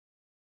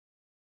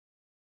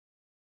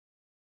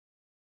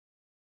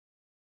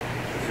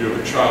you have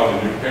a child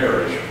in your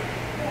parish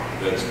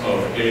that's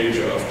of age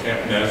of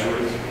Camp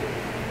Nazareth,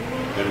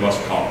 they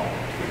must come to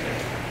the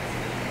camp.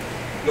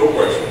 No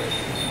question.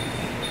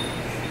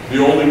 The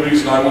only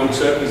reason I will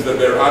accept is that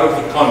they're out of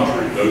the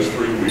country those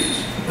 3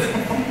 weeks.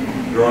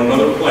 They're on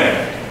another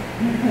planet.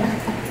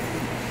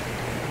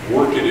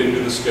 Work it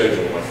into the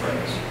schedule, my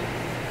friends.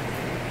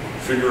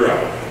 Figure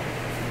out.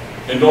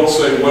 And don't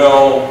say,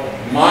 well,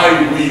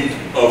 my week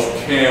of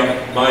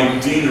camp, my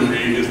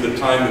deanery is the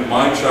time that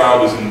my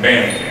child is in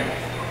band camp.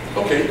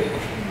 Okay,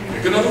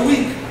 pick another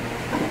week.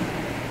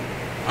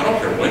 I don't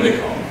care when they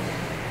come.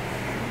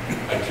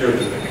 I care that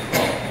they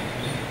come.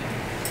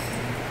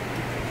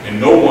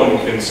 And no one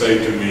can say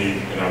to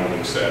me, and I will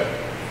accept,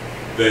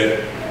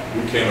 that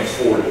we can't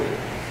afford it.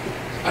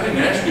 I didn't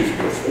ask you if you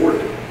could afford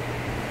it.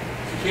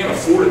 If you can't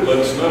afford it, let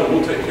us know.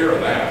 We'll take care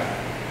of that.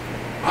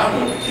 I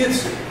want the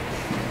kids here,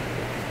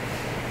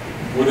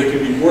 where they can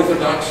be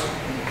Orthodox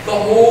the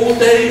whole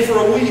day for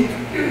a week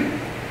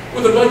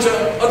with a bunch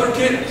of other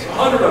kids,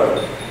 100 of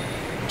them,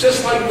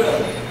 just like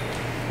them.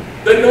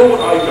 They know what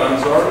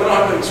icons are. They don't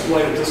have to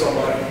explain it to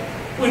somebody.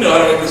 We know how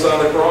to make the sign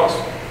of the cross.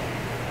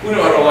 We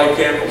know how to light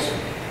candles.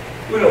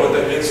 We know what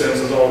that incense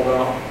is all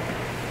about.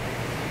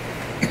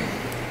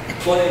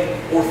 Playing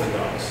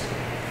Orthodox,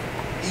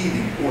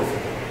 eating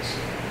Orthodox,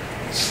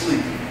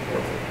 sleeping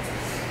Orthodox.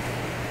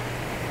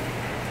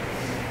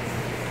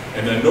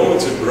 And I know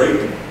it's a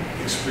great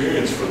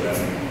experience for them,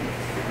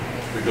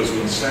 because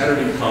when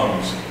Saturday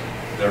comes,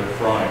 they're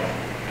crying.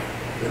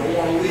 They don't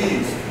want to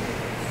leave.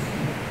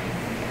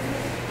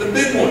 The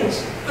big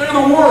ones, they're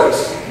the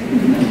worst.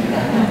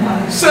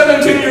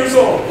 17 years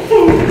old.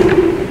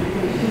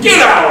 Get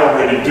out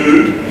already,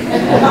 dude.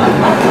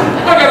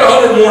 I got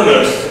 100 more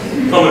notes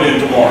coming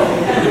in tomorrow.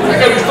 I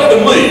got to let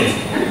them leave.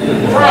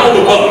 Cry on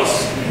the bus.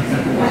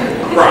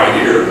 Cry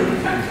here.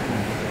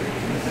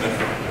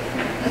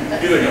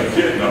 You think I'm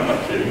kidding? I'm not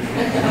kidding.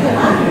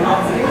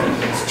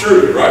 It's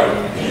true, right?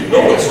 You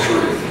know it's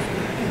true.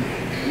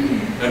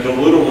 And the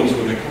little ones,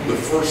 when they come the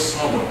first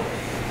summer,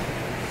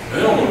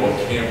 they don't know what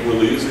camp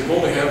really is. They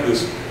only have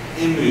this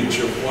image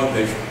of what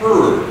they've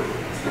heard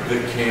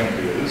that camp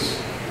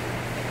is.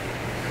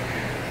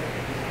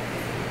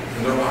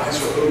 And their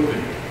eyes are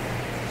open.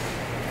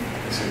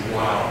 They say,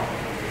 wow,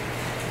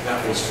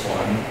 that was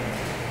fun.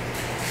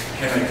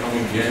 Can I come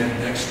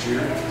again next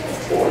year?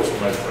 Of course,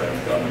 my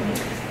friend, come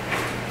again.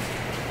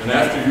 And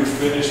after you're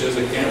finished as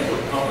a camper,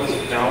 come as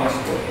a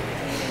counselor.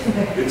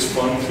 It's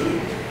fun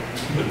too.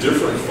 A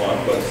different fun,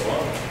 but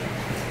fun.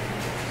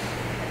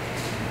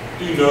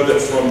 Do you know that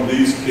from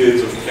these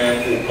kids of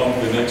camp will come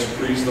the next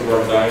priest of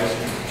our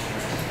diocese?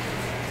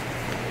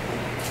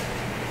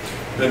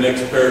 The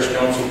next parish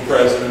council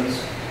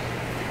presidents?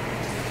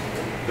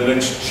 The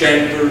next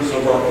chanters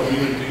of our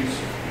communities?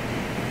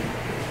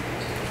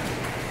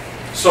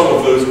 Some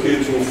of those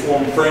kids will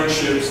form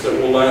friendships that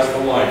will last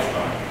a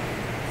lifetime.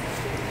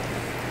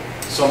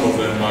 Some of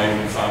them might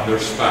even find their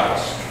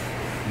spouse,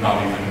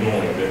 not even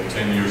knowing that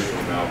 10 years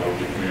from now they'll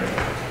get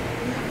married.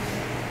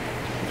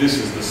 This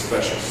is the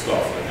special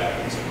stuff that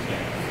happens in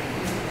camp.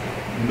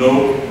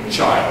 No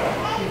child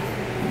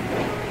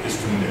is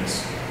to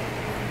miss.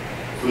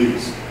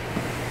 Please,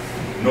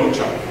 no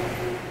child.